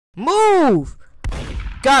Move!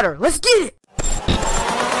 Got her. Let's get it!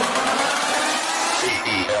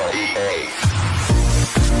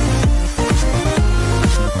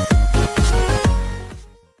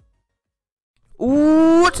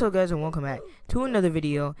 What's up, guys, and welcome back to another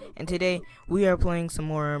video. And today we are playing some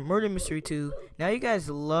more Murder Mystery 2. Now, you guys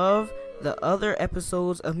love the other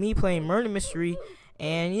episodes of me playing Murder Mystery,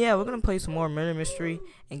 and yeah, we're gonna play some more Murder Mystery.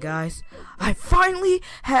 And guys, I finally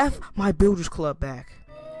have my Builders Club back.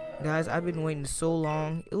 Guys, I've been waiting so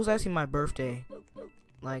long. It was actually my birthday.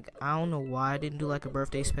 Like, I don't know why I didn't do like a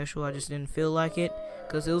birthday special. I just didn't feel like it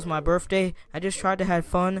because it was my birthday. I just tried to have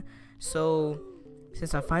fun. So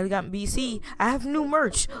since I finally got BC, I have new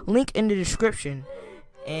merch. Link in the description.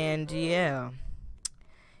 And yeah,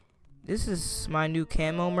 this is my new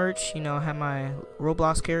camo merch. You know, I have my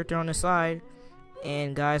Roblox character on the side.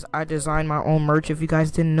 And guys, I designed my own merch. If you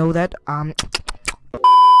guys didn't know that,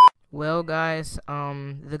 well, guys,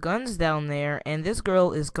 the gun's down there, and this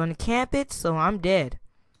girl is gonna camp it, so I'm dead.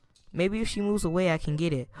 Maybe if she moves away, I can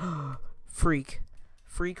get it. Freak.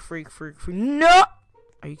 Freak. No!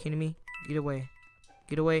 Are you kidding me? Get away.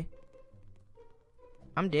 Get away.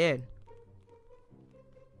 I'm dead.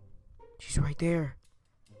 She's right there.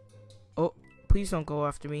 Oh, please don't go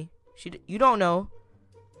after me. You don't know.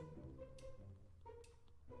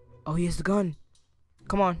 Oh, he has the gun.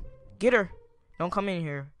 Come on. Get her. Don't come in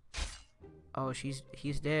here. Oh,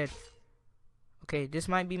 he's dead. Okay, this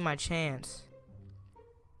might be my chance.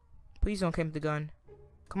 Please don't camp the gun.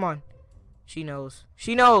 Come on. She knows.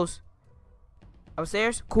 She knows.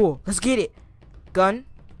 Upstairs? Cool. Let's get it. Gun.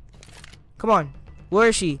 Come on. Where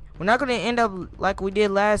is she? We're not gonna end up like we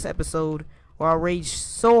did last episode where I raged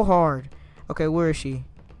so hard. Okay, where is she?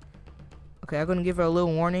 Okay, I'm gonna give her a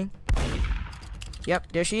little warning.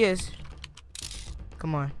 Yep, there she is.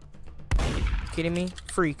 Come on. Kidding me?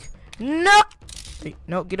 Freak. No! Hey,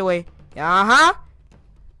 no, get away. Uh-huh.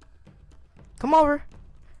 Come over.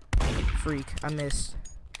 Freak. I missed.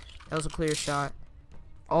 That was a clear shot.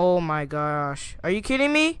 Oh my gosh. Are you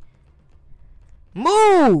kidding me?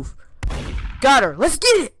 Move! Got her. Let's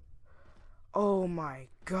get it! Oh my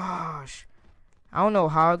gosh. I don't know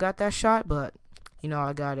how I got that shot, but you know,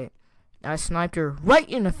 I got it. I sniped her right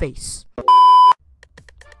in the face.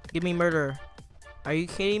 Give me murder. Are you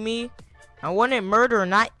kidding me? I wanted murder,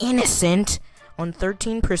 not innocent. On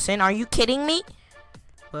 13%. Are you kidding me?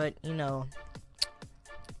 But, you know,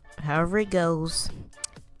 however it goes,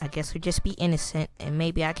 I guess we'll just be innocent, and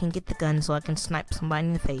maybe I can get the gun so I can snipe somebody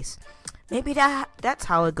in the face. Maybe that's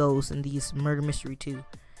how it goes in these Murder Mystery 2.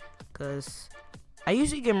 Because I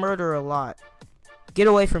usually get murder a lot. Get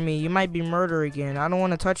away from me. You might be murder again. I don't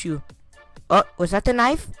want to touch you. Oh, was that the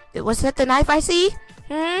knife? Was that the knife I see?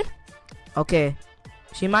 Okay.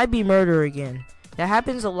 She might be murder again. That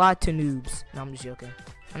happens a lot to noobs. No, I'm just joking.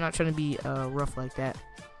 I'm not trying to be rough like that.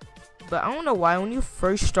 But I don't know why when you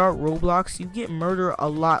first start Roblox, you get murder a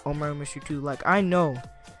lot on Murder Mystery 2. Like, I know.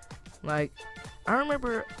 Like, I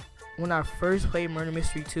remember when I first played Murder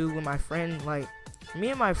Mystery 2 with my friend. Like, me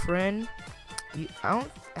and my friend,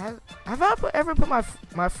 have I ever put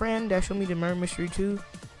my friend that showed me the Murder Mystery 2?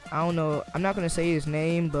 I don't know. I'm not going to say his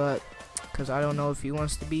name, but because I don't know if he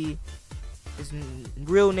wants to be his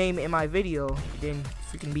real name in my video, then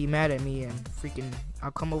freaking be mad at me, and freaking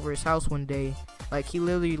I'll come over his house one day. Like, he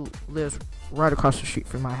literally lives right across the street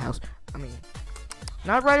from my house. I mean,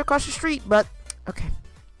 not right across the street, but okay.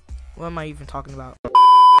 What am I even talking about?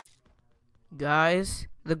 Guys,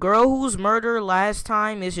 the girl who's murdered last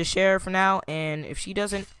time is the sheriff now, and if she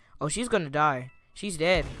doesn't, oh, she's gonna die. She's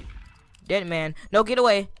dead. Dead man. No, get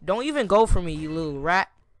away. Don't even go for me, you little rat.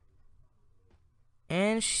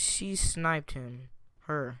 And she sniped him.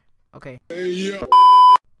 Her. Okay.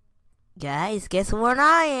 Guys, guess what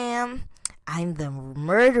I am? I'm the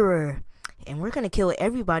murderer. And we're gonna kill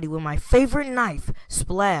everybody with my favorite knife,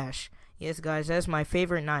 Splash. Yes, guys, that's my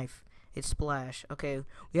favorite knife. It's Splash. Okay,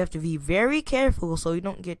 we have to be very careful so you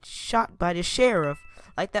don't get shot by the sheriff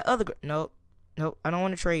like that other girl. Nope, I don't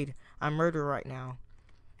want to trade. I'm murderer right now.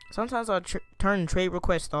 Sometimes I'll turn trade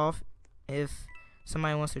request off if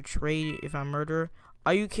somebody wants to trade if I'm murderer.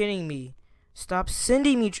 Are you kidding me? Stop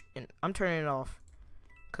sending me. I'm turning it off.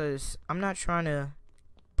 Because I'm not trying to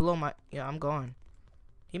blow my. Yeah, I'm gone.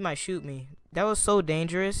 He might shoot me. That was so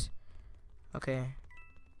dangerous. Okay.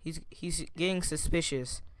 He's getting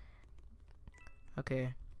suspicious.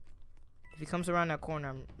 Okay. If he comes around that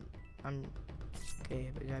corner, I'm. Okay,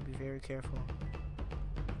 but you gotta be very careful.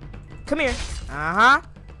 Come here. Uh-huh.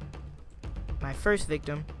 My first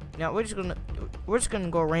victim. Now we're just gonna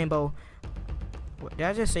go rainbow. What, did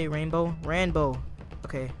I just say rainbow? Rainbow.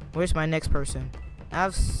 Okay, where's my next person? I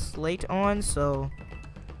have Slate on, so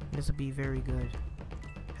This will be very good.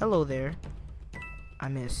 Hello there. I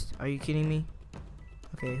missed. Are you kidding me?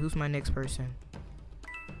 Okay, who's my next person?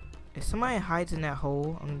 If somebody hides in that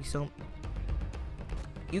hole, I'm gonna be so...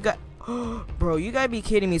 You got... Bro, you gotta be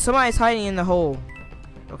kidding me. Somebody's hiding in the hole.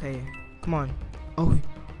 Okay, come on. Oh,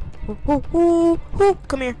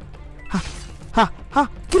 come here. Ha, ha, ha.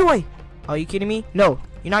 Get away. Are you kidding me? No,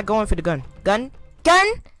 you're not going for the gun. Gun?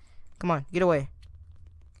 Come on, get away.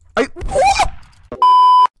 Are you...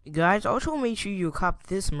 Guys, also make sure you cop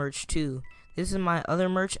this merch too. This is my other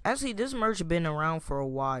merch. Actually, this merch has been around for a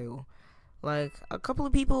while. Like, a couple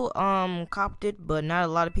of people copped it, but not a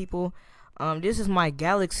lot of people. This is my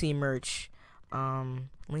Galaxy merch.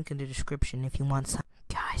 Link in the description if you want some.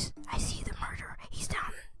 Guys, I see the murderer. He's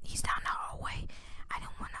down the hallway. I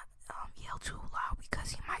don't wanna yell too loud because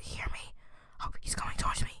he might hear me. Oh, he's coming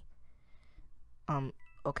towards me.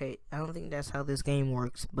 Okay, I don't think that's how this game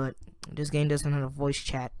works, but this game doesn't have a voice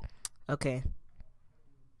chat. Okay.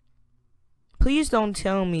 Please don't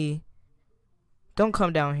tell me. Don't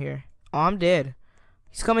come down here. Oh, I'm dead.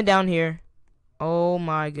 He's coming down here. Oh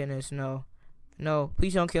my goodness, no. No,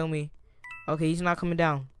 please don't kill me. Okay, he's not coming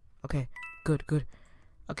down. Okay, good.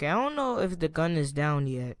 Okay, I don't know if the gun is down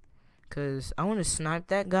yet, cause I want to snipe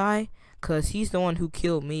that guy, cause he's the one who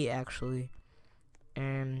killed me actually,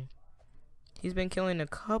 and he's been killing a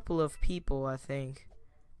couple of people. I think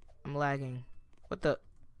I'm lagging. What the?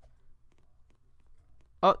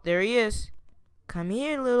 Oh, there he is. Come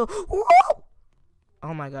here, little. Whoa!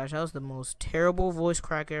 Oh my gosh, that was the most terrible voice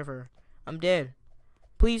crack ever. I'm dead.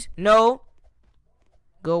 Please, no.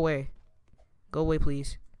 Go away. Go away,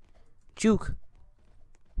 please. Juke.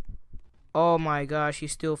 Oh my gosh,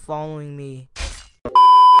 he's still following me.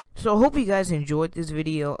 So I hope you guys enjoyed this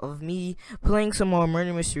video of me playing some more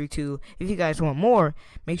Murder Mystery 2. If you guys want more,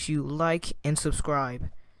 make sure you like and subscribe.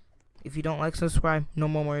 If you don't like, subscribe. No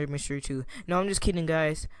more Murder Mystery 2. No, I'm just kidding,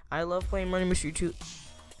 guys. I love playing Murder Mystery 2.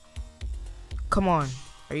 Come on.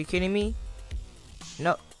 Are you kidding me?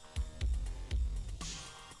 No.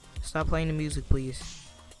 Stop playing the music, please.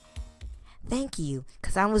 Thank you,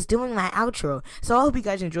 because I was doing my outro. So I hope you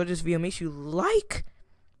guys enjoyed this video. Make sure you like,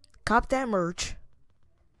 cop that merch,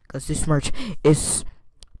 because this merch is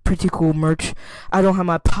pretty cool merch. I don't have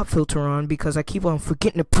my pop filter on because I keep on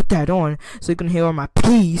forgetting to put that on, so you can hear all my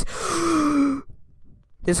please.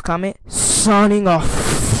 This comment, signing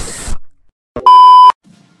off.